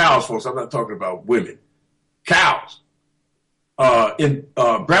 Those are cows, folks. I'm not talking about women. Cows. In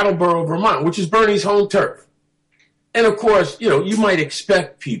Brattleboro, Vermont, which is Bernie's home turf. And, of course, you know, you might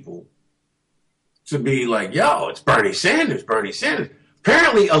expect people to be like, yo, it's Bernie Sanders, Bernie Sanders.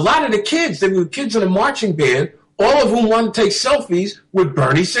 Apparently, a lot of the kids, they were kids in a marching band, all of whom wanted to take selfies with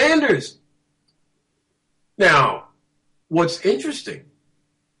Bernie Sanders. Now, what's interesting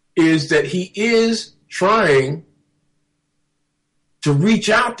is that he is trying to reach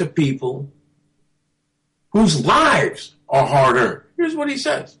out to people whose lives are hard-earned. Here's what he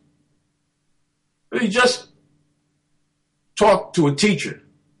says. He just talked to a teacher,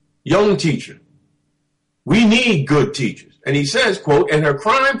 young teacher. We need good teachers. And he says, quote, and her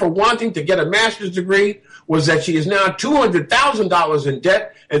crime for wanting to get a master's degree was that she is now $200,000 in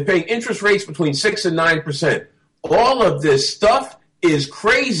debt and paying interest rates between 6 and 9%. All of this stuff is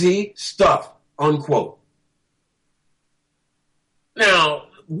crazy stuff, unquote. Now,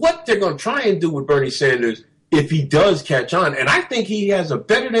 what they're going to try and do with Bernie Sanders, if he does catch on, and I think he has a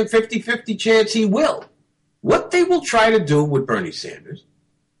better than 50-50 chance he will, what they will try to do with Bernie Sanders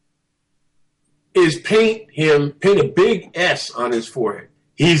is paint a big S on his forehead.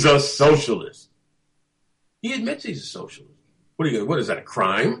 He's a socialist. He admits he's a socialist. What is that, a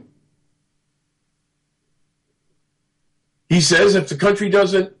crime? He says if the country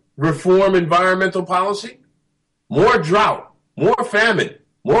doesn't reform environmental policy, more drought, more famine,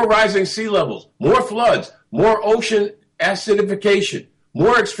 more rising sea levels, more floods, more ocean acidification,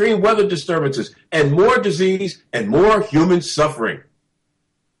 more extreme weather disturbances, and more disease and more human suffering.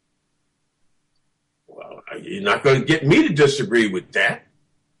 Well, you're not going to get me to disagree with that.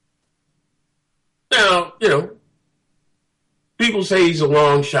 Now, you know, people say he's a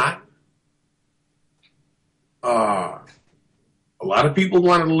long shot. A lot of people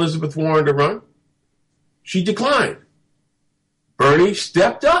wanted Elizabeth Warren to run. She declined. Bernie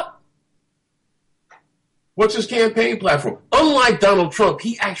stepped up. What's his campaign platform? Unlike Donald Trump,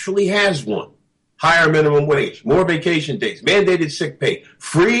 he actually has one. Higher minimum wage, more vacation days, mandated sick pay,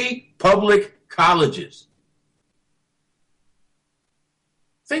 free public colleges.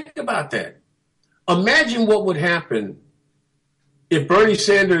 Think about that. Imagine what would happen if Bernie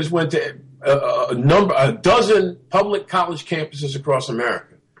Sanders went to a dozen public college campuses across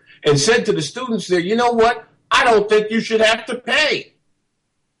America and said to the students there, you know what? I don't think you should have to pay.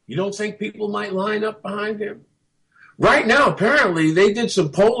 You don't think people might line up behind him? Right now, apparently, they did some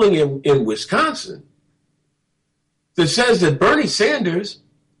polling in Wisconsin that says that Bernie Sanders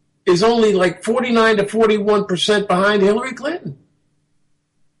is only like 49 to 41% behind Hillary Clinton.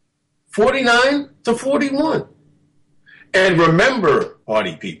 49 to 41. And remember,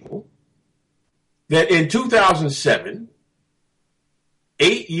 party people, that in 2007,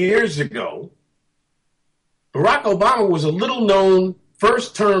 8 years ago, Barack Obama was a little-known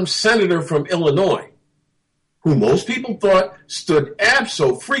first-term senator from Illinois, who most people thought stood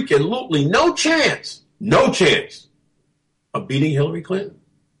abso-freaking-lutely no chance of beating Hillary Clinton.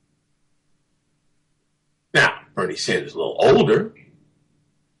 Now, Bernie Sanders is a little older.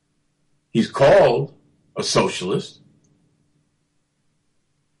 He's called a socialist.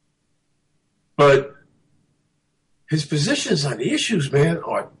 But his positions on the issues, man,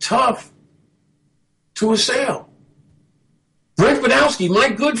 are tough to assail. Brent Badowski, my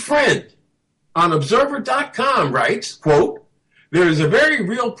good friend, on Observer.com writes, quote, there is a very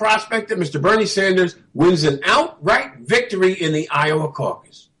real prospect that Mr. Bernie Sanders wins an outright victory in the Iowa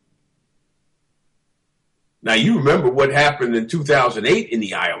caucus. Now, you remember what happened in 2008 in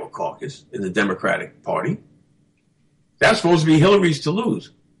the Iowa caucus in the Democratic Party. That's supposed to be Hillary's to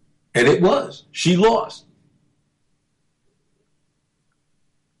lose. And it was. She lost.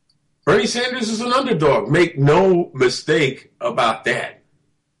 Bernie Sanders is an underdog. Make no mistake about that.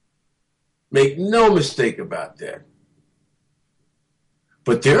 Make no mistake about that.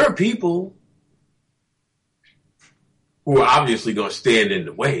 But there are people who are obviously going to stand in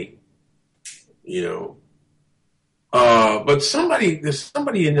the way, you know. But there's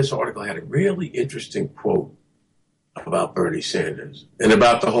somebody in this article had a really interesting quote about Bernie Sanders and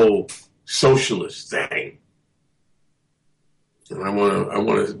about the whole socialist thing. And I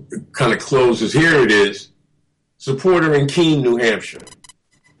want to kind of close this. Here it is. Supporter in Keene, New Hampshire.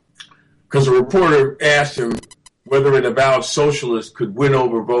 Because a reporter asked him, whether an avowed socialist could win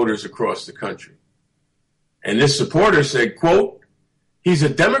over voters across the country. And this supporter said, quote, "He's a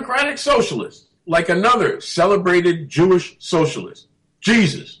democratic socialist, like another celebrated Jewish socialist,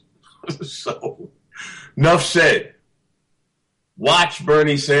 Jesus." So, enough said. Watch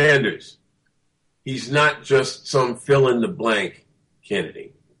Bernie Sanders. He's not just some fill-in-the-blank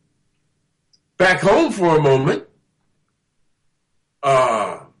candidate. Back home for a moment,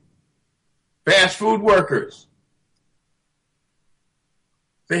 fast food workers.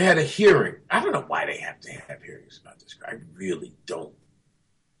 They had a hearing. I don't know why they have to have hearings about this. I really don't.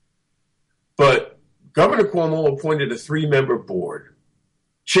 But Governor Cuomo appointed a 3-member board,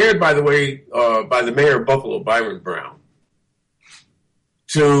 chaired, by the way, by the mayor of Buffalo, Byron Brown,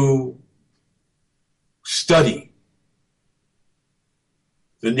 to study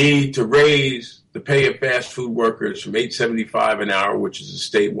the need to raise the pay of fast food workers from $8.75 an hour, which is a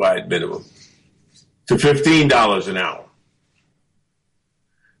statewide minimum, to $15 an hour.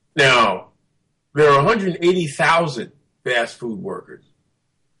 Now, there are 180,000 fast food workers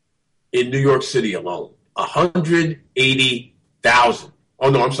in New York City alone. 180,000. Oh,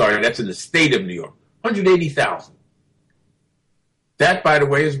 no, I'm sorry. That's in the state of New York. 180,000. That, by the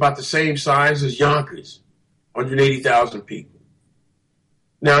way, is about the same size as Yonkers. 180,000 people.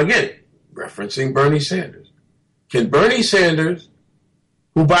 Now, again, referencing Bernie Sanders. Can Bernie Sanders,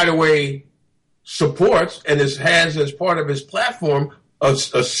 who, by the way, supports and has as part of his platform a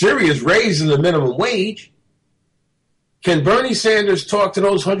serious raise in the minimum wage, can Bernie Sanders talk to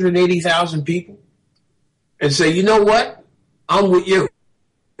those 180,000 people and say, you know what? I'm with you.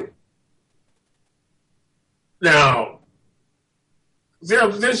 Now,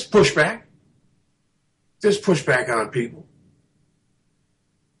 there's pushback. There's pushback on people.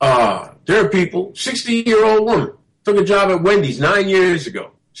 There are people, 60-year-old woman, took a job at Wendy's 9 years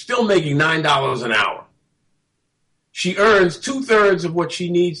ago, still making $9 an hour. She earns 2/3 of what she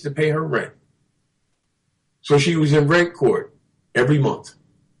needs to pay her rent. So she was in rent court every month.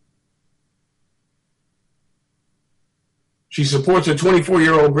 She supports her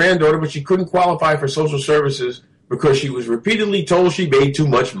 24-year-old granddaughter, but she couldn't qualify for social services because she was repeatedly told she made too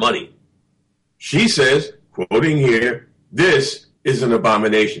much money. She says, quoting here, "This is an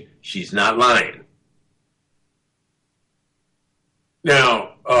abomination." She's not lying.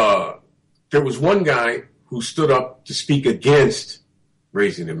 Now, there was one guy who stood up to speak against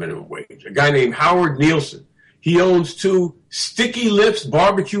raising the minimum wage, a guy named Howard Nielsen. He owns 2 Sticky Lips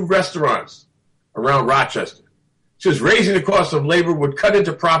barbecue restaurants around Rochester. He says raising the cost of labor would cut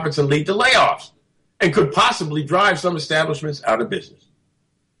into profits and lead to layoffs and could possibly drive some establishments out of business.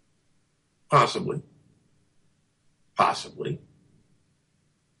 Possibly.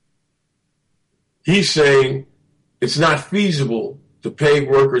 He's saying it's not feasible to pay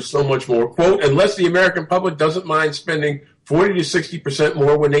workers so much more, quote, unless the American public doesn't mind spending 40 to 60%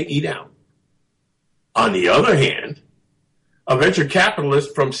 more when they eat out. On the other hand, a venture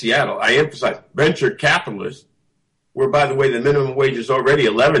capitalist from Seattle, I emphasize venture capitalist, where, by the way, the minimum wage is already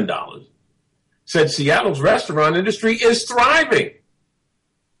 $11, said Seattle's restaurant industry is thriving.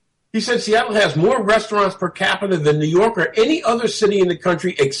 He said Seattle has more restaurants per capita than New York or any other city in the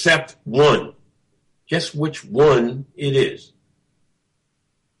country except one. Guess which one it is?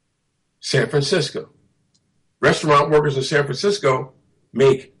 San Francisco. Restaurant workers in San Francisco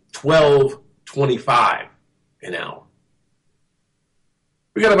make $12.25 an hour.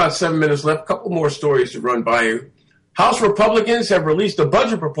 We got about 7 minutes left. A couple more stories to run by you. House Republicans have released a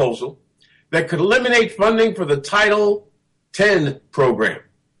budget proposal that could eliminate funding for the Title X program.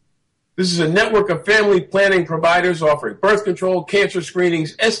 This is a network of family planning providers offering birth control, cancer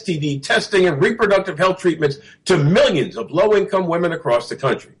screenings, STD testing, and reproductive health treatments to millions of low-income women across the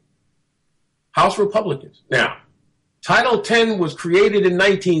country. House Republicans. Now, Title X was created in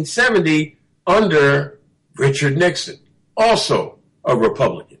 1970 under Richard Nixon, also a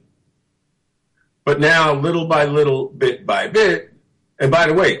Republican. But now, little by little, bit by bit, and by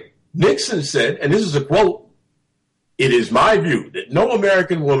the way, Nixon said, and this is a quote, "It is my view that no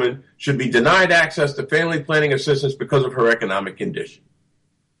American woman should be denied access to family planning assistance because of her economic condition."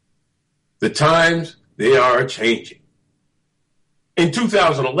 The times, they are changing. In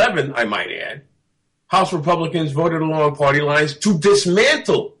 2011, I might add, House Republicans voted along party lines to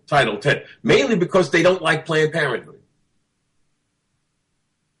dismantle Title X, mainly because they don't like Planned Parenthood.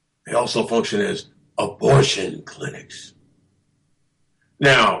 They also function as abortion clinics.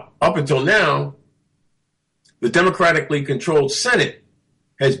 Now, up until now, the democratically controlled Senate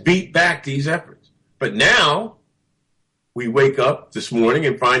has beat back these efforts. But now, we wake up this morning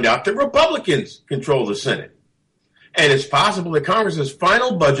and find out that Republicans control the Senate. And it's possible that Congress's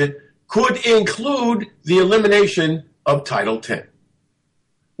final budget could include the elimination of Title X,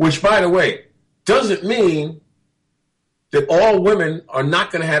 which, by the way, doesn't mean that all women are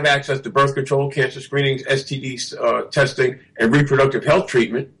not going to have access to birth control, cancer screenings, STD testing, and reproductive health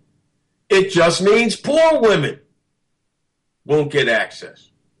treatment. It just means poor women won't get access.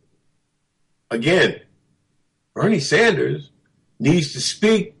 Again, Bernie Sanders needs to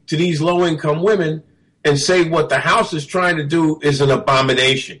speak to these low-income women and say what the House is trying to do is an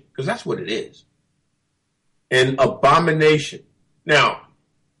abomination, because that's what it is. An abomination. Now,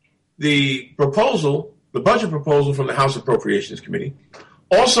 the budget proposal from the House Appropriations Committee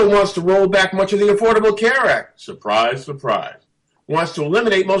also wants to roll back much of the Affordable Care Act. Surprise, surprise. Wants to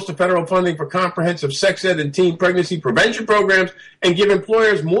eliminate most of federal funding for comprehensive sex ed and teen pregnancy prevention programs and give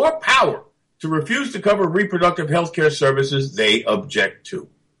employers more power to refuse to cover reproductive health care services they object to.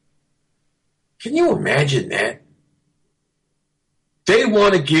 Can you imagine that? They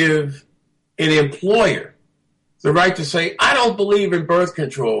want to give an employer the right to say, I don't believe in birth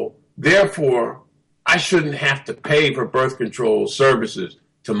control, therefore I shouldn't have to pay for birth control services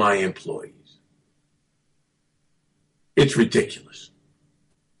to my employees. It's ridiculous.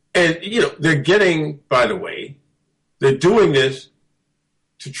 And, they're getting, by the way, they're doing this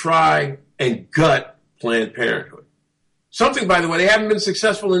to try and gut Planned Parenthood. Something, by the way, they haven't been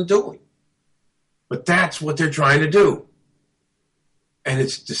successful in doing. But that's what they're trying to do. And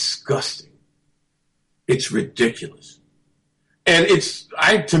it's disgusting. It's ridiculous. And it's,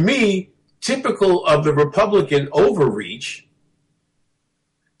 to me, typical of the Republican overreach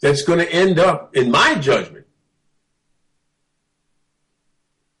that's going to end up, in my judgment,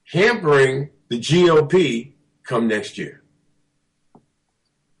 hampering the GOP come next year.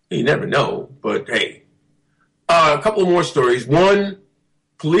 You never know, but hey. A couple of more stories. One,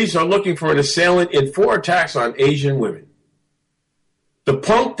 police are looking for an assailant in 4 attacks on Asian women. The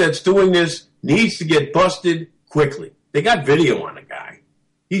punk that's doing this needs to get busted quickly. They got video on the guy.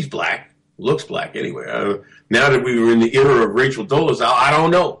 He's black. Looks black anyway. Now that we were in the era of Rachel Dolezal, I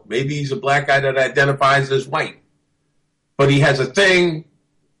don't know. Maybe he's a black guy that identifies as white. But he has a thing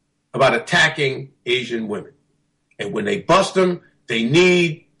about attacking Asian women. And when they bust him, they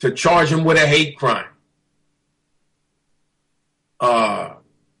need to charge him with a hate crime.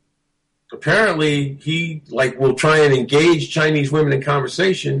 Apparently, he will try and engage Chinese women in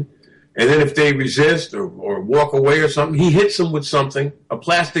conversation, and then if they resist or walk away or something, he hits them with something, a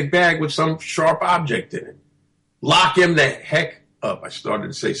plastic bag with some sharp object in it. Lock him the heck up. I started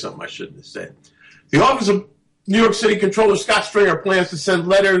to say something I shouldn't have said. The Office of New York City Controller Scott Stringer plans to send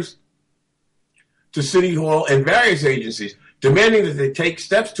letters to City Hall and various agencies demanding that they take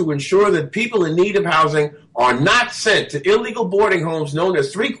steps to ensure that people in need of housing are not sent to illegal boarding homes known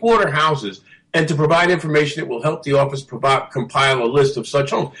as three-quarter houses, and to provide information that will help the office compile a list of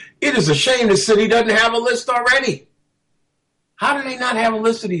such homes. It is a shame the city doesn't have a list already. How do they not have a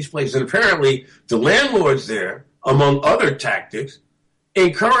list of these places? And apparently the landlords there, among other tactics,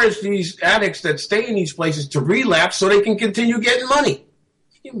 encourage these addicts that stay in these places to relapse so they can continue getting money.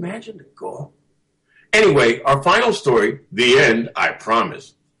 Can you imagine the goal? Anyway, our final story, the end, I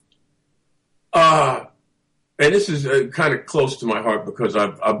promise. And this is kind of close to my heart because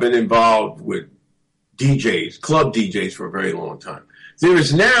I've been involved with DJs, club DJs for a very long time. There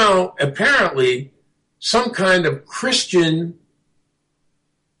is now apparently some kind of Christian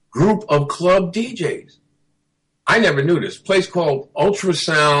group of club DJs. I never knew this. Place called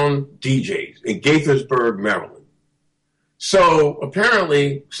Ultrasound DJs in Gaithersburg, Maryland. So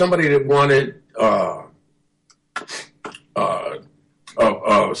apparently somebody that wanted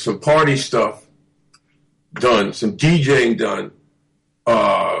some party stuff done, some DJing done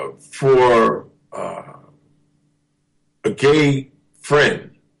for a gay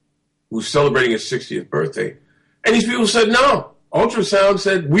friend who's celebrating his 60th birthday. And these people said, no. Ultrasound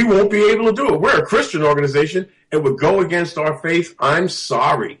said, we won't be able to do it. We're a Christian organization. It would go against our faith. I'm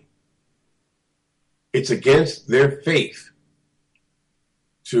sorry. It's against their faith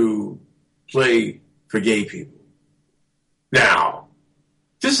to play for gay people. Now,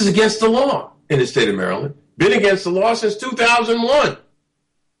 this is against the law in the state of Maryland. Been against the law since 2001.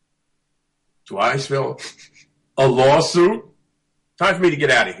 Do I smell a lawsuit? Time for me to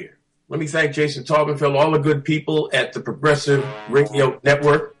get out of here. Let me thank Jason Taubenfeld, all the good people at the Progressive Radio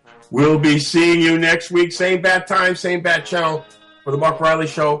Network. We'll be seeing you next week. Same bat time, same bat channel. For the Mark Riley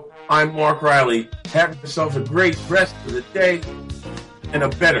Show, I'm Mark Riley. Have yourself a great rest of the day and a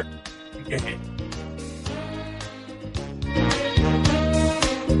better week ahead.